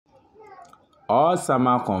All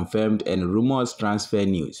summer confirmed and rumors transfer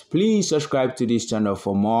news. Please subscribe to this channel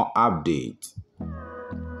for more updates.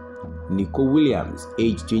 Nico Williams,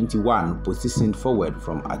 age 21, positioned forward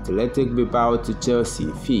from Athletic Bilbao to Chelsea,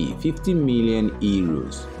 fee 50 million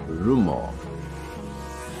euros. Rumor.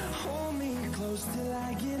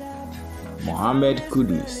 Mohamed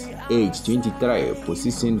Kudus, age 23,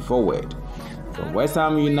 positioned forward from West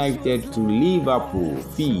Ham United to Liverpool,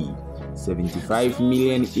 fee 75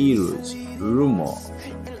 million euros. Rumor.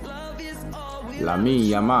 Lamine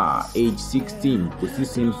Yamal, age 16,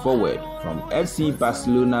 positioned forward from FC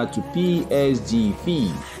Barcelona to PSG,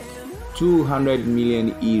 fee 200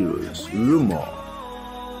 million euros. Rumor.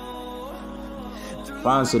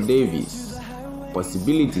 Franco Davis,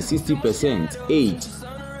 possibility 60%, age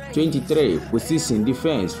 23, position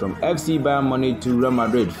defense from FC Bayern Munich to Real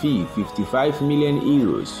Madrid, fee 55 million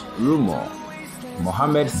euros. Rumor.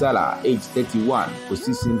 Mohamed Salah, age 31,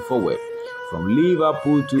 position forward from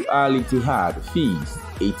Liverpool to Ittihad, fees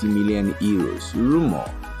 80 million euros. Rumor.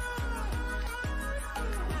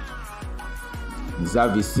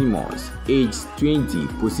 Xavi Simons, age 20,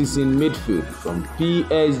 position midfield from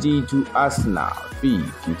PSG to Arsenal, fee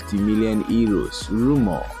 50 million euros.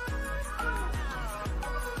 Rumor.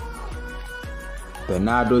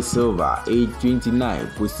 Bernardo Silva, age 29,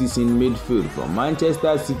 position midfield from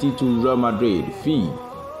Manchester City to Real Madrid, fee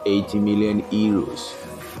 80 million euros.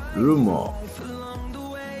 Rumor.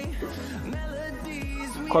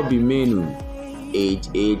 Kobbie Mainoo, age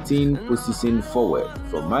 18, position forward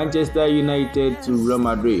from Manchester United to Real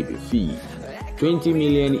Madrid, fee 20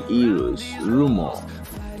 million euros. Rumor.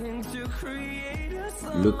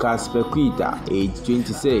 Lucas Paqueta, age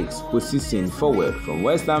 26, position forward from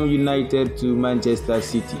West Ham United to Manchester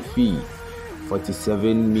City, fee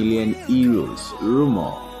 47 million euros.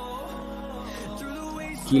 Rumor.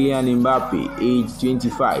 Kylian Mbappe, age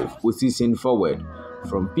 25, position forward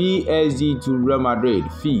from PSG to Real Madrid,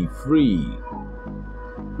 fee free.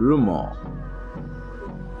 Rumor.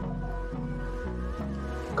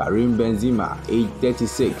 Karim Benzema, age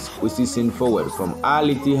 36, position forward from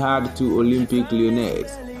Ittihad to Olympique Lyonnais,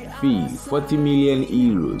 fee 40 million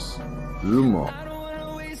euros. Rumor.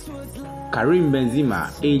 Karim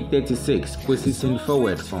Benzema, age 36, position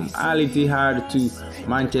forward from Ittihad to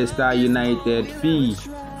Manchester United, fee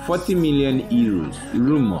 40 million euros.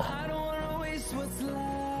 Rumor.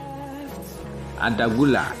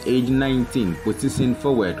 Adagula, age 19, position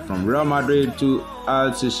forward from Real Madrid to Al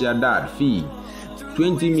Sociedad, fee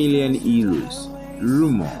 20 million euros.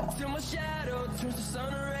 Rumor.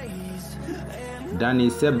 Dani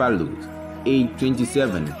Ceballos, age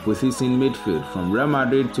 27, position midfield from Real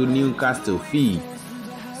Madrid to Newcastle, fee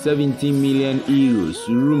 17 million euros.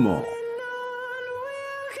 Rumor.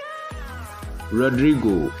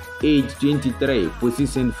 Rodrygo, age 23,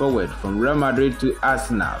 position forward from Real Madrid to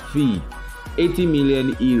Arsenal, fee 80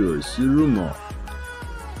 million euros. Rumor.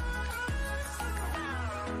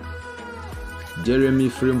 Jeremy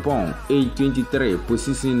Frimpong, age 23,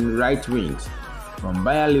 position right wings from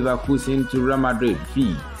Bayer Leverkusen to Real Madrid,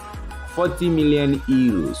 fee 40 million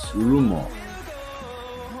euros. Rumor.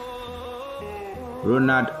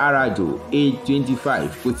 Ronald Araujo, age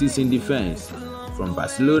 25, position defense from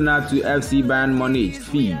Barcelona to FC Bayern Munich,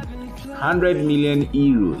 fee 100 million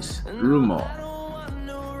euros. Rumor.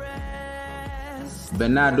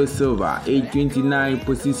 Bernardo Silva, age 29,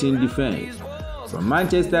 position defense from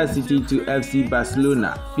Manchester City to FC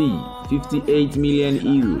Barcelona, fee 58 million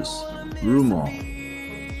euros. Rumor.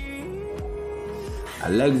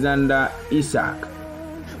 Alexander Isak,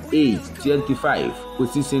 age 35,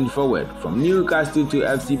 position forward from Newcastle to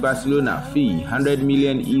FC Barcelona, fee 100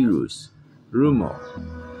 million euros. Rumor.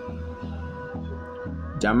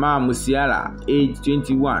 Jamal Musiala, age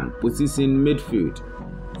 21, position midfield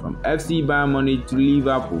from FC Bayern Munich to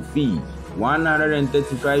Liverpool, fee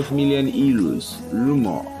 135 million euros.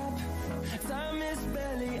 Rumor.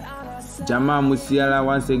 Jamal Musiala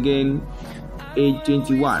once again, age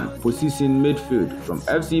 21, position midfield from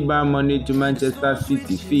FC Bayern Munich to Manchester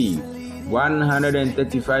City, fee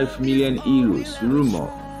 135 million euros. Rumor.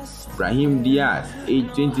 Brahim Díaz, age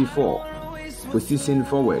 24, position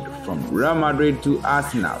forward from Real Madrid to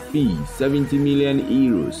Arsenal, fee 70 million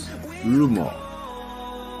euros. Rumor.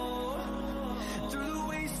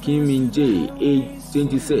 Kim Min-jae, age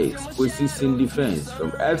 26, position defense from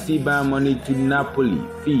FC Bayern Munich to Napoli,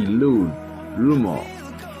 fee loan. Rumor.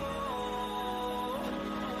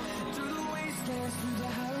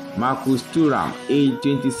 Marcus Thuram, age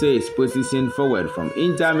 26, position forward from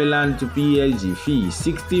Inter Milan to PSG, fee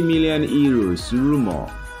 60 million euros.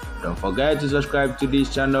 Rumor. Don't forget to subscribe to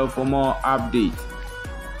this channel for more updates.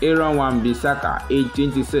 Aaron Wan-Bissaka, age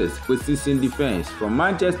 26, position defense from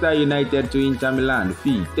Manchester United to Inter Milan,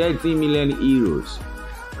 fee 30 million euros.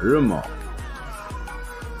 Rumor.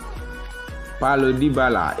 Paulo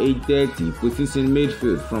Dybala, age 30, position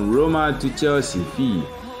midfield from Roma to Chelsea, fee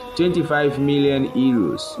 25 million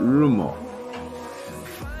euros. Rumor.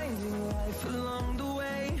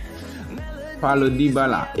 Paulo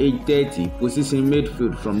Dybala, age 30, position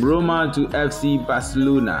midfield from Roma to FC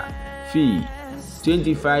Barcelona, fee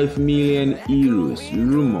 25 million euros.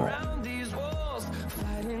 Rumor.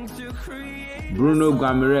 Bruno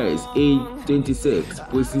Guimaraes, age 26,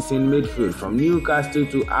 position midfield from Newcastle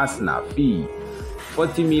to Arsenal, fee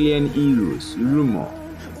 40 million euros. Rumor.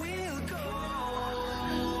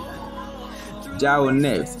 João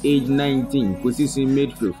Neves, age 19, position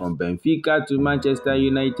midfield from Benfica to Manchester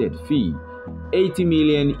United, fee 80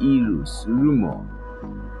 million euros. Rumor.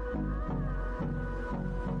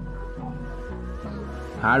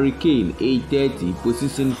 Harry Kane, age 30,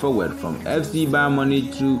 position forward from FC Bayern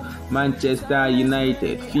Munich to Manchester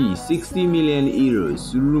United, fee 60 million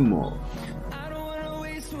euros. Rumor.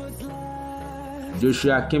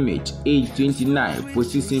 Joshua Kimmich, age 29,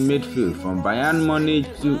 position midfield from Bayern Munich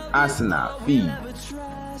to Arsenal, fee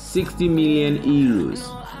 60 million euros.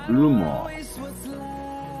 Rumor.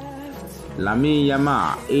 Lamine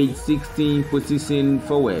Yamal, age 16, position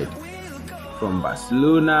forward from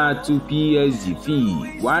Barcelona to PSG,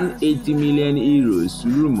 fee 180 million euros.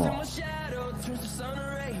 Rumor.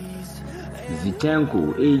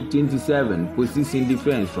 Zinchenko, age 27, position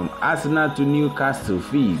defense from Arsenal to Newcastle,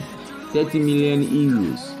 fee 30 million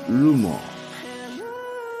euros. Rumor.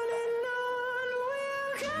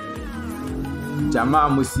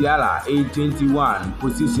 Jamal Musiala, age 21,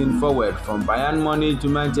 position forward from Bayern Munich to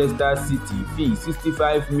Manchester City, fee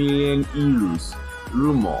 65 million euros.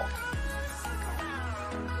 Rumor.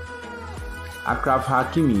 Achraf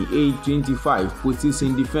Hakimi, age 25,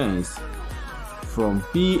 position defense from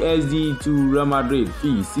PSG to Real Madrid,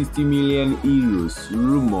 fee 60 million euros.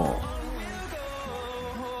 Rumor.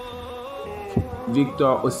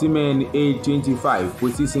 Victor Osimhen, age 25,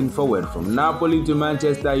 position forward from Napoli to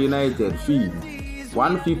Manchester United, fee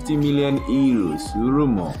 150 million euros.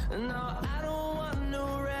 Rumor.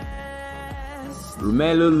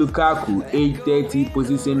 Romelu Lukaku, age 30,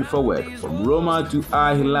 position forward from Roma to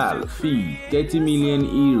Al Hilal, fee 30 million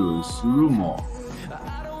euros. Rumor.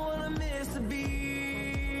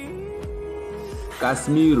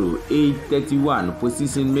 Casemiro, age 31,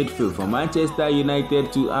 position midfield from Manchester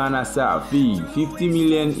United to Al Nassr, fee 50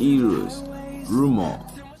 million euros. Rumor.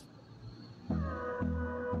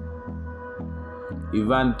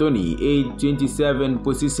 Ivan Toney, age 27,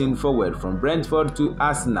 position forward from Brentford to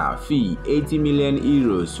Arsenal, fee 80 million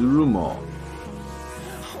euros. Rumor.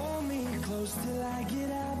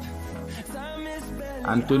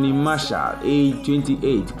 Anthony Martial, age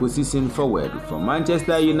 28, position forward from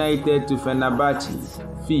Manchester United to Fenerbahce,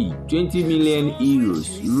 fee 20 million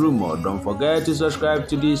euros. Rumor. Don't forget to subscribe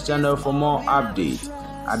to this channel for more updates.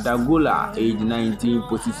 Adagola, age 19,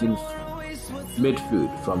 position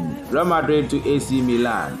midfield from Real Madrid to AC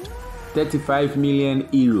Milan, 35 million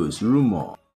euros. Rumor.